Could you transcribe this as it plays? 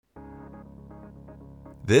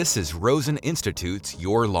This is Rosen Institute's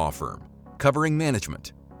Your Law Firm, covering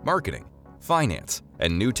management, marketing, finance,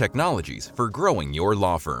 and new technologies for growing your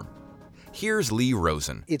law firm. Here's Lee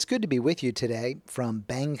Rosen. It's good to be with you today from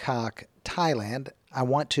Bangkok, Thailand. I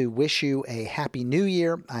want to wish you a happy new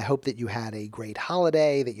year. I hope that you had a great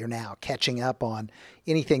holiday, that you're now catching up on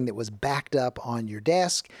anything that was backed up on your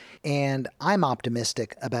desk. And I'm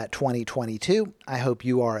optimistic about 2022. I hope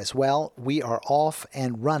you are as well. We are off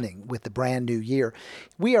and running with the brand new year.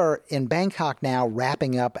 We are in Bangkok now,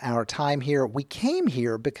 wrapping up our time here. We came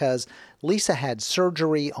here because Lisa had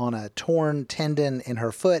surgery on a torn tendon in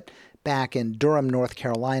her foot back in Durham, North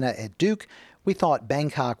Carolina at Duke. We thought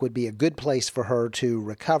Bangkok would be a good place for her to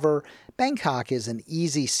recover. Bangkok is an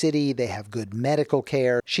easy city. They have good medical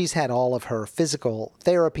care. She's had all of her physical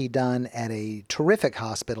therapy done at a terrific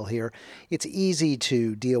hospital here. It's easy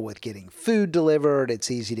to deal with getting food delivered.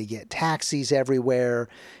 It's easy to get taxis everywhere.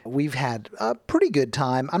 We've had a pretty good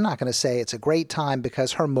time. I'm not going to say it's a great time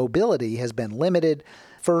because her mobility has been limited.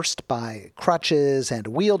 First by crutches and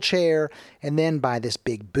a wheelchair, and then by this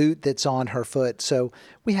big boot that's on her foot. So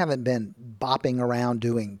we haven't been bopping around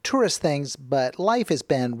doing tourist things, but life has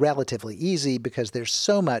been relatively easy because there's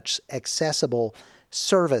so much accessible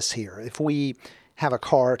service here. If we have a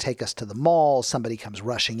car take us to the mall, somebody comes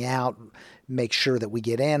rushing out, make sure that we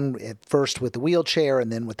get in at first with the wheelchair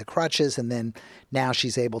and then with the crutches, and then now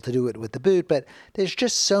she's able to do it with the boot. But there's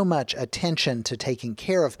just so much attention to taking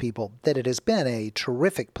care of people that it has been a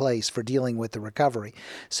terrific place for dealing with the recovery.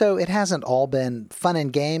 So it hasn't all been fun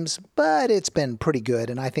and games, but it's been pretty good,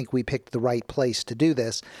 and I think we picked the right place to do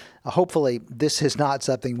this. Hopefully, this is not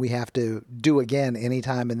something we have to do again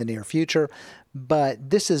anytime in the near future, but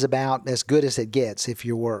this is about as good as it gets if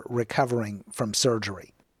you're recovering from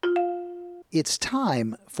surgery. It's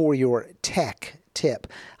time for your tech tip.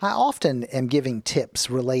 I often am giving tips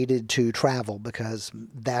related to travel because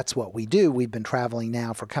that's what we do. We've been traveling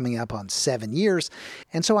now for coming up on 7 years.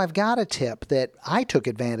 And so I've got a tip that I took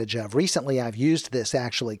advantage of. Recently, I've used this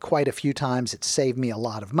actually quite a few times. It's saved me a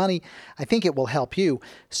lot of money. I think it will help you.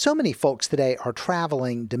 So many folks today are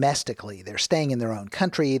traveling domestically. They're staying in their own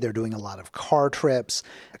country. They're doing a lot of car trips.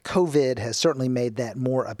 COVID has certainly made that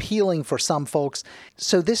more appealing for some folks.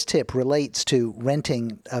 So this tip relates to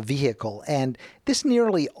renting a vehicle, and this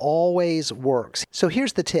nearly always works. So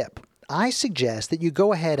here's the tip. I suggest that you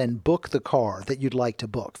go ahead and book the car that you'd like to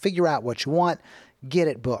book. Figure out what you want, get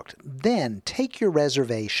it booked. Then take your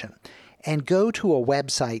reservation and go to a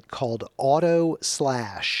website called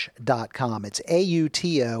autoslash.com. It's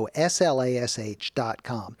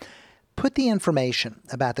autoslash.com. Put the information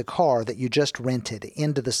about the car that you just rented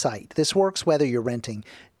into the site. This works whether you're renting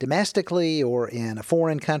domestically or in a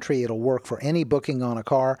foreign country. It'll work for any booking on a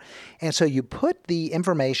car. And so you put the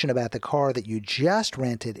information about the car that you just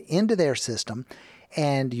rented into their system,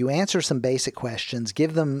 and you answer some basic questions,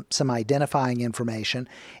 give them some identifying information,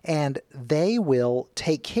 and they will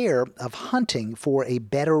take care of hunting for a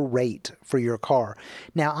better rate for your car.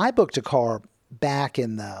 Now, I booked a car back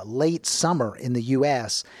in the late summer in the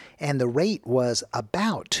U.S., and the rate was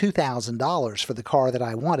about $2,000 for the car that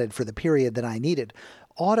I wanted for the period that I needed.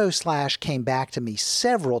 AutoSlash came back to me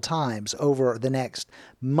several times over the next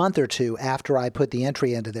month or two after I put the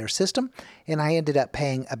entry into their system, and I ended up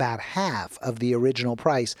paying about half of the original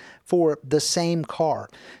price for the same car.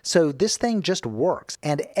 So this thing just works,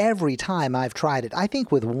 and every time I've tried it, I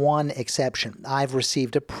think with one exception, I've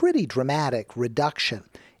received a pretty dramatic reduction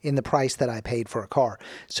in the price that I paid for a car.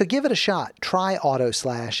 So give it a shot. Try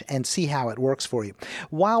AutoSlash and see how it works for you.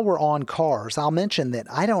 While we're on cars, I'll mention that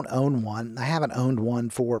I don't own one. I haven't owned one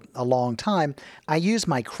for a long time. I use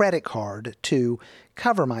my credit card to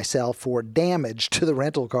cover myself for damage to the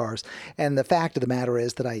rental cars. And the fact of the matter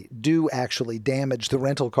is that I do actually damage the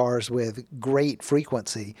rental cars with great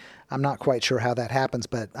frequency. I'm not quite sure how that happens,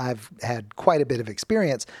 but I've had quite a bit of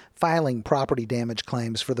experience filing property damage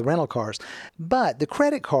claims for the rental cars. But the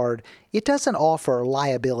credit card, it doesn't offer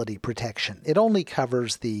liability protection. It only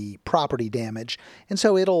covers the property damage, and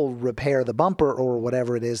so it'll repair the bumper or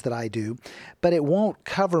whatever it is that I do, but it won't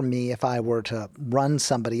cover me if I were to run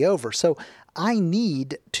somebody over. So I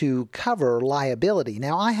need to cover liability.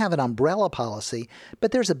 Now, I have an umbrella policy,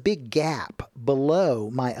 but there's a big gap below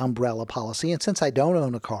my umbrella policy. And since I don't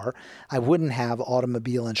own a car, I wouldn't have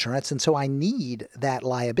automobile insurance. And so I need that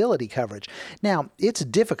liability coverage. Now, it's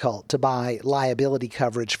difficult to buy liability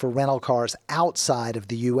coverage for rental cars outside of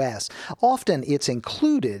the U.S. Often it's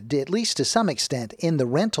included, at least to some extent, in the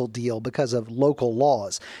rental deal because of local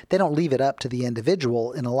laws. They don't leave it up to the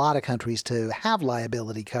individual in a lot of countries to have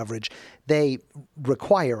liability coverage. they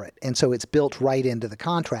require it. And so it's built right into the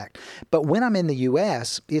contract. But when I'm in the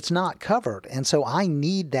U.S., it's not covered. And so I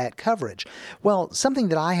need that coverage. Well, something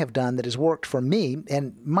that I have done that has worked for me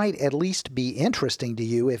and might at least be interesting to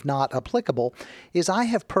you, if not applicable, is I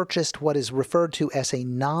have purchased what is referred to as a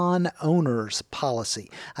non-owner's policy.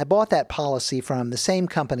 I bought that policy from the same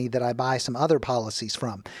company that I buy some other policies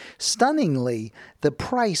from. Stunningly, the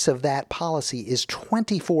price of that policy is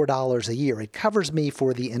 $24 a year. It covers me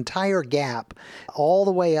for the entire gap all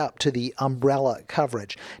the way up to the umbrella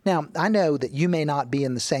coverage. Now, I know that you may not be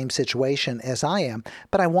in the same situation as I am,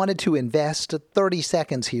 but I wanted to invest 30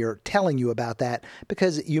 seconds here telling you about that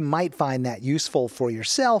because you might find that useful for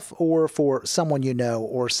yourself or for someone you know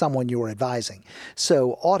or someone you're advising.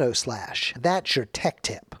 So, AutoSlash, that's your tech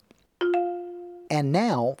tip. And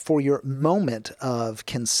now for your moment of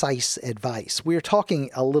concise advice. We're talking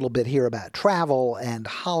a little bit here about travel and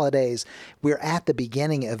holidays. We're at the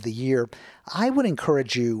beginning of the year. I would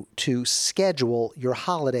encourage you to schedule your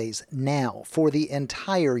holidays now for the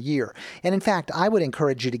entire year. And in fact, I would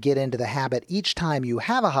encourage you to get into the habit each time you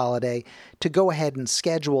have a holiday to go ahead and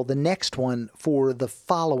schedule the next one for the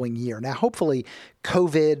following year. Now, hopefully,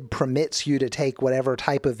 COVID permits you to take whatever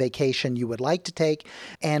type of vacation you would like to take,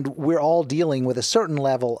 and we're all dealing with a certain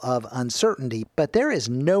level of uncertainty, but there is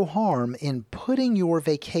no harm in putting your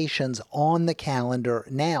vacations on the calendar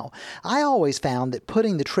now. I always found that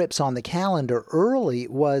putting the trips on the calendar early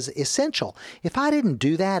was essential. If I didn't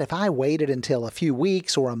do that, if I waited until a few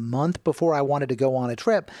weeks or a month before I wanted to go on a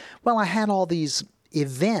trip, well, I had all these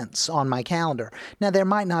events on my calendar. Now, there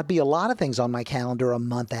might not be a lot of things on my calendar a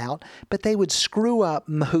month out, but they would screw up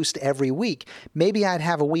most every week. Maybe I'd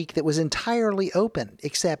have a week that was entirely open,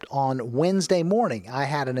 except on Wednesday morning I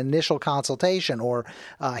had an initial consultation or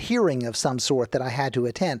a hearing of some sort that I had to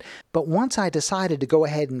attend. But once I decided to go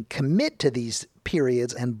ahead and commit to these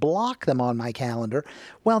periods and block them on my calendar,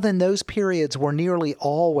 well, then those periods were nearly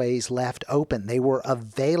always left open. They were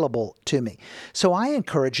available to me. So I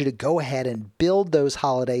encourage you to go ahead and build those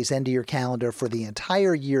holidays into your calendar for the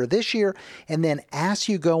entire year this year, and then as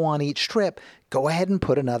you go on each trip, go ahead and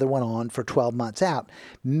put another one on for 12 months out.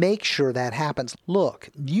 Make sure that happens. Look,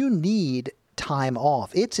 you need time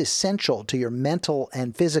off. It's essential to your mental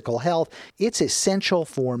and physical health. It's essential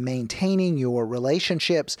for maintaining your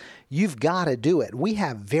relationships. You've got to do it. We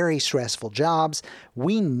have very stressful jobs.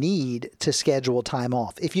 We need to schedule time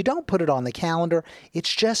off. If you don't put it on the calendar,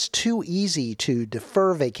 it's just too easy to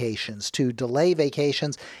defer vacations, to delay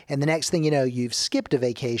vacations, and the next thing you know, you've skipped a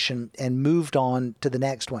vacation and moved on to the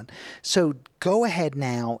next one. So go ahead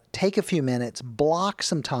now, take a few minutes, block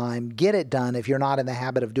some time, get it done if you're not in the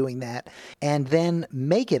habit of doing that, and then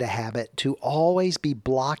make it a habit to always be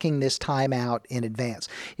blocking this time out in advance.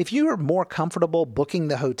 If you are more comfortable booking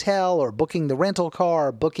the hotel or booking the rental car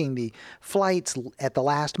or booking the flights at the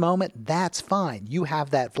last moment, that's fine. You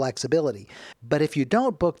have that flexibility. But if you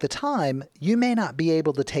don't book the time, you may not be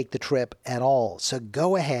able to take the trip at all. So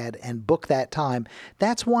go ahead and book that time.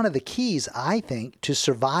 That's one of the keys, I think, to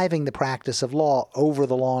surviving the practice of law over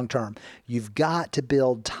the long term. You've got to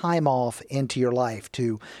build time off into your life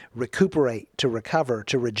to recuperate, to recover,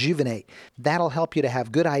 to rejuvenate. That'll help you to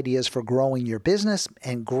have good ideas for growing your business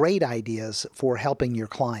and great ideas for helping your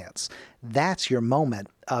clients. That's your moment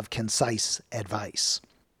of concise advice.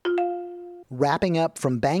 Wrapping up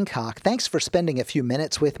from Bangkok, thanks for spending a few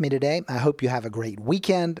minutes with me today. I hope you have a great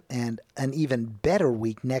weekend and an even better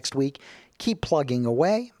week next week. Keep plugging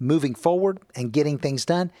away, moving forward, and getting things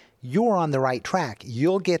done. You're on the right track.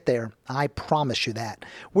 You'll get there. I promise you that.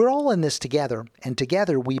 We're all in this together, and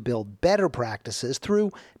together we build better practices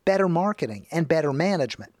through better marketing and better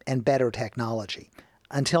management and better technology.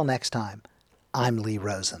 Until next time, I'm Lee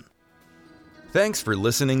Rosen. Thanks for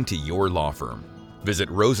listening to Your Law Firm. Visit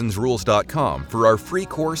rosensrules.com for our free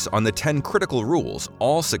course on the 10 critical rules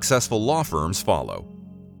all successful law firms follow.